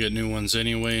just gonna get new ones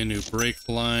anyway. A new brake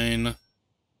line.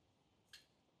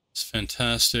 It's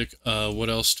fantastic. What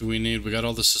else do we need? We got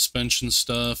all the suspension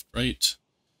stuff, right?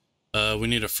 We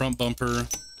need a front bumper.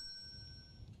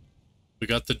 We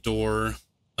got the door.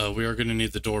 We are going to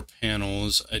need the door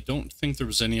panels. I don't think there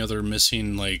was any other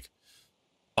missing, like,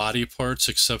 body parts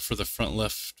except for the front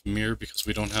left mirror because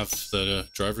we don't have the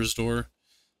driver's door.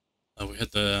 We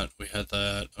had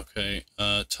that. Okay.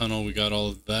 Tunnel, we got all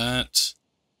of that.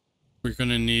 We're going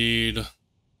to need a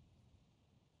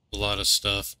lot of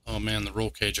stuff. Oh, man, the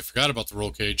roll cage. I forgot about the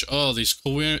roll cage. Oh, these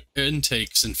cool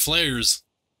intakes and flares.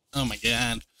 Oh, my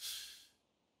God.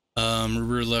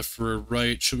 Rear left, rear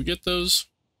right. Should we get those?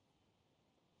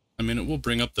 I mean, it will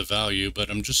bring up the value,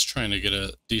 but I'm just trying to get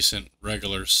a decent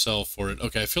regular sell for it.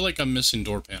 Okay, I feel like I'm missing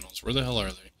door panels. Where the hell are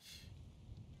they?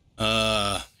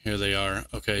 Here they are.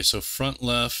 Okay, so front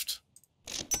left.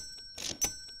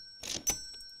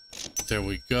 There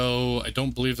we go. I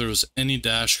don't believe there was any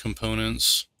dash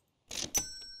components.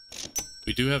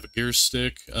 We do have a gear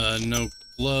stick. No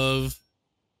glove.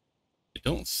 I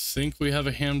don't think we have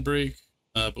a handbrake.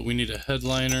 But we need a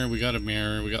headliner, we got a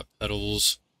mirror, we got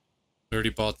pedals. We already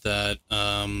bought that.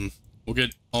 We'll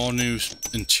get all new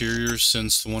interiors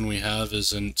since the one we have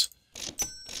isn't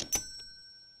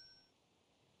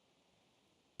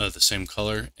the same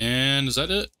color. And is that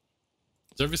it?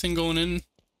 Is everything going in?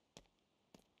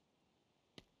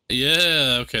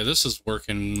 Yeah, okay, this is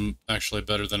working actually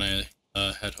better than I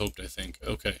had hoped, I think.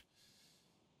 Okay.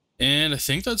 And I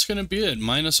think that's going to be it,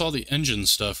 minus all the engine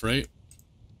stuff, right?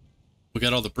 We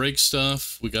got all the brake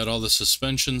stuff. We got all the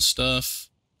suspension stuff.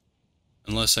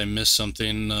 Unless I missed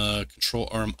something, control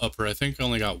arm upper. I think I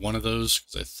only got one of those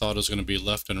because I thought it was going to be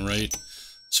left and right.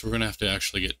 So we're going to have to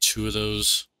actually get 2 of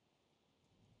those.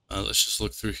 Let's just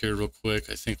look through here real quick.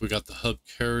 I think we got the hub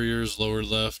carriers, lower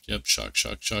left. Yep, shock,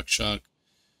 shock, shock, shock.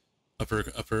 Upper,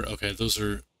 upper. Okay, those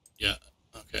are, yeah,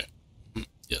 okay.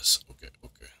 Yes, okay,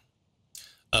 okay.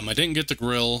 I didn't get the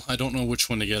grill. I don't know which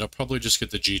one to get. I'll probably just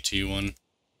get the GT one.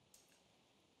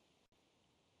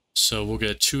 So we'll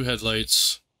get 2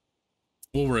 headlights.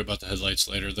 We'll worry about the headlights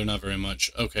later. They're not very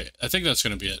much. Okay, I think that's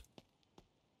going to be it.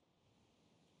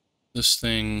 This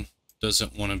thing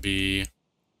doesn't want to be...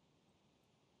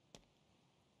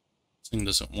 This thing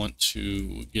doesn't want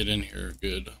to get in here.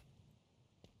 Good.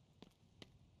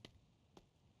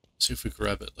 Let's see if we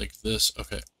grab it like this.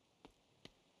 Okay.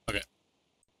 Okay.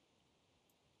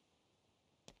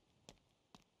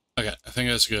 Okay, I think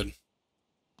that's good.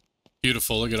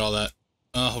 Beautiful. Look at all that.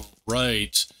 All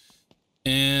right.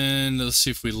 And let's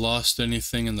see if we lost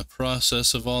anything in the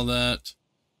process of all that.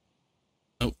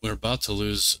 Oh, we're about to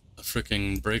lose a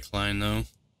freaking brake line, though.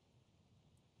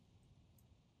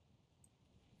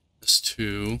 This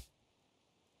too.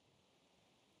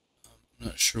 I'm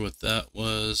not sure what that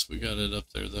was. We got it up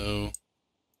there, though.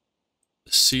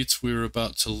 The seats we were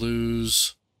about to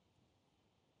lose.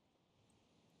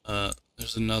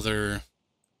 There's another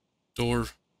door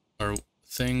or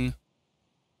thing.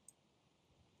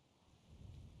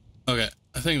 Okay,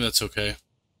 I think that's okay.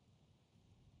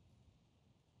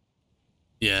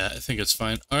 Yeah, I think it's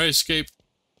fine. All right, escape.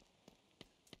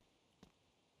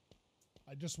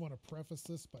 I just want to preface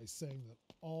this by saying that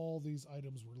all these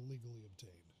items were legally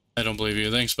obtained. I don't believe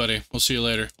you. Thanks, buddy. We'll see you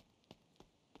later.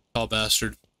 Tall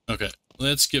bastard. Okay,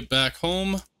 let's get back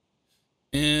home.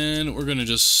 And we're going to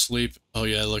just sleep. Oh,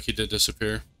 yeah, look, he did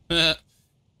disappear. All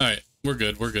right, we're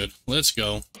good. We're good. Let's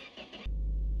go.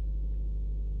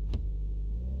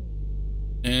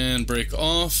 And break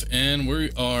off, and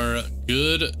we are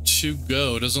good to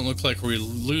go. Doesn't look like we're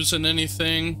losing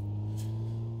anything.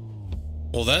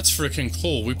 Well, that's freaking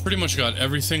cool. We pretty much got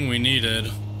everything we needed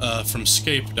from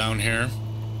Scape down here.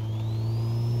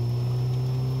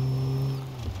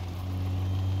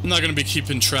 I'm not going to be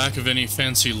keeping track of any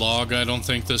fancy log, I don't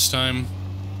think, this time.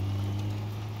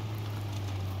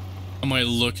 I might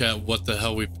look at what the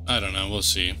hell we... I don't know, we'll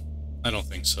see. I don't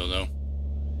think so, though.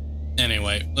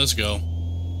 Anyway, let's go.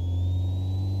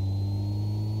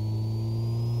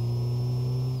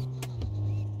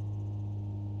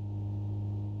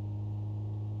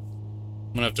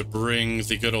 I'm gonna have to bring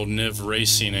the good old Niv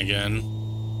Racing again.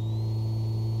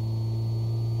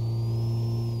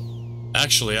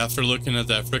 Actually, after looking at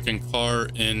that frickin' car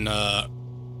in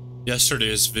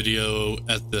yesterday's video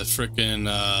at the frickin'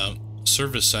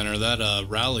 service center, that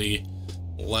rally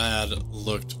lad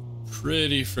looked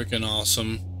pretty frickin'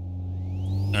 awesome.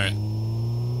 Alright.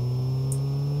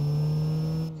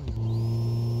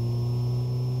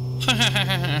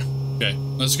 Okay,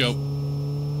 let's go.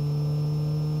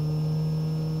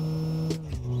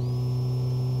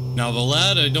 Now the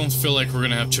lad, I don't feel like we're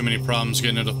gonna have too many problems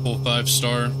getting it a full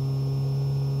 5-star.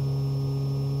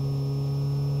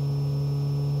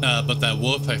 But that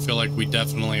wolf, I feel like we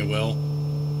definitely will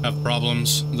have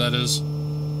problems, that is.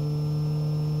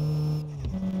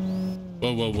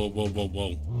 Whoa, whoa, whoa, whoa, whoa,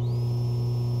 whoa.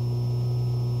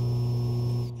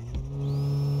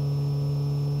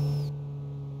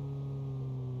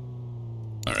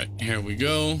 Alright, here we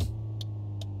go.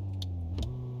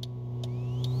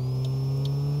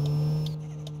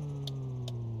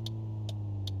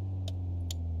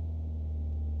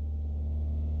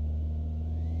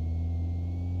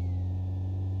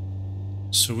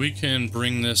 So we can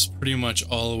bring this pretty much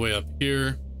all the way up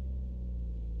here.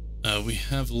 We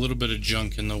have a little bit of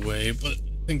junk in the way, but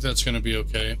I think that's going to be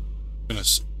okay. I'm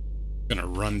gonna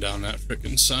run down that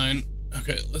frickin' sign.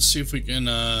 Okay, let's see if we can,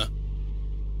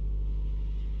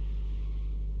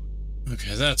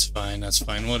 okay, that's fine,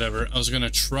 whatever. I was going to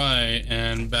try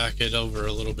and back it over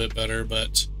a little bit better,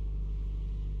 but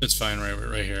it's fine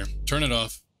right here. Turn it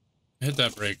off. Hit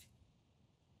that brake.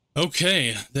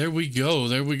 Okay, there we go.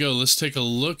 Let's take a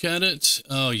look at it.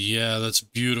 Oh yeah, that's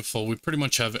beautiful. We pretty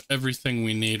much have everything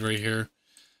we need right here.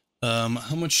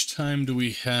 How much time do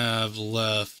we have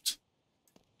left?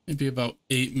 Maybe about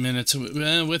 8 minutes.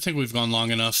 I think we've gone long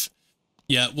enough.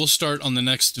 Yeah, we'll start on the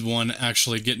next one,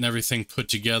 actually getting everything put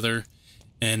together.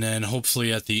 And then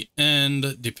hopefully at the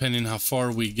end, depending how far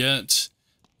we get,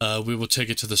 we will take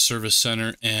it to the service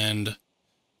center and...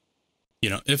 you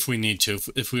know, if we need to,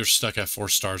 if we're stuck at 4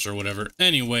 stars or whatever.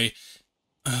 Anyway,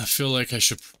 I feel like I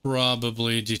should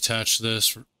probably detach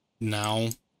this now.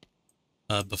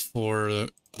 before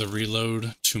the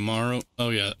reload tomorrow. Oh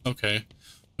yeah, okay.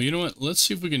 Well, you know what? Let's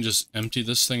see if we can just empty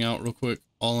this thing out real quick,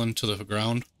 all into the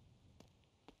ground.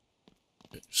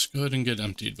 Okay, just go ahead and get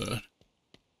emptied, bud.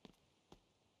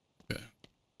 Okay.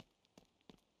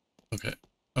 Okay.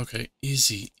 Okay.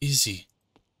 Easy, easy.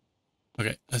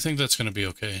 Okay, I think that's gonna be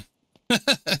okay.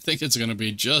 I think it's gonna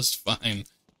be just fine.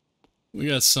 We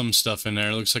got some stuff in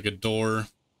there. It looks like a door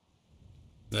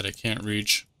that I can't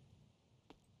reach.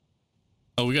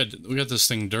 Oh, we got this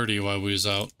thing dirty while we was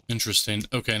out. Interesting.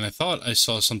 Okay, and I thought I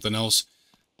saw something else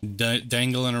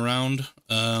dangling around.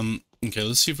 Okay,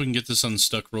 let's see if we can get this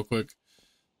unstuck real quick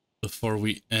before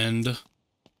we end.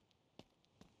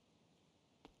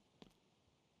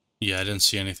 Yeah, I didn't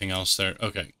see anything else there.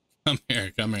 Okay, come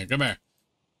here, come here, come here.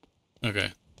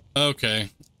 Okay, okay.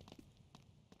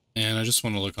 And I just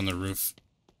want to look on the roof.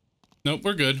 Nope,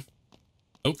 we're good.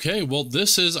 Okay, well,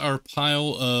 this is our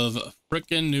pile of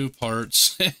frickin' new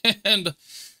parts, and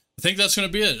I think that's going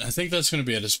to be it. I think that's going to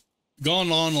be it. It's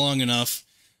gone on long enough.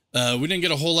 We didn't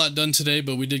get a whole lot done today,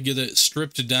 but we did get it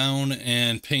stripped down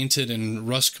and painted and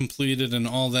rust completed and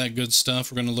all that good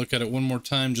stuff. We're going to look at it one more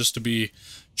time just to be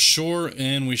sure,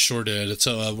 and we sure did. It's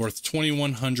worth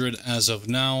 $2,100 as of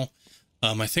now.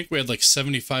 I think we had like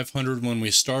 7,500 when we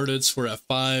started, so we're at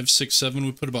 5, 6, 7.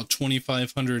 We put about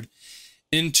 2,500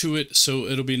 into it, so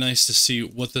it'll be nice to see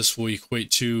what this will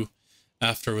equate to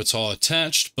after it's all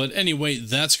attached. But anyway,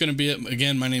 that's going to be it.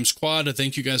 Again, my name's Quad.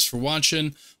 Thank you guys for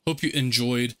watching. Hope you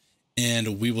enjoyed,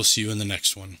 and we will see you in the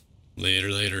next one.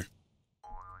 Later.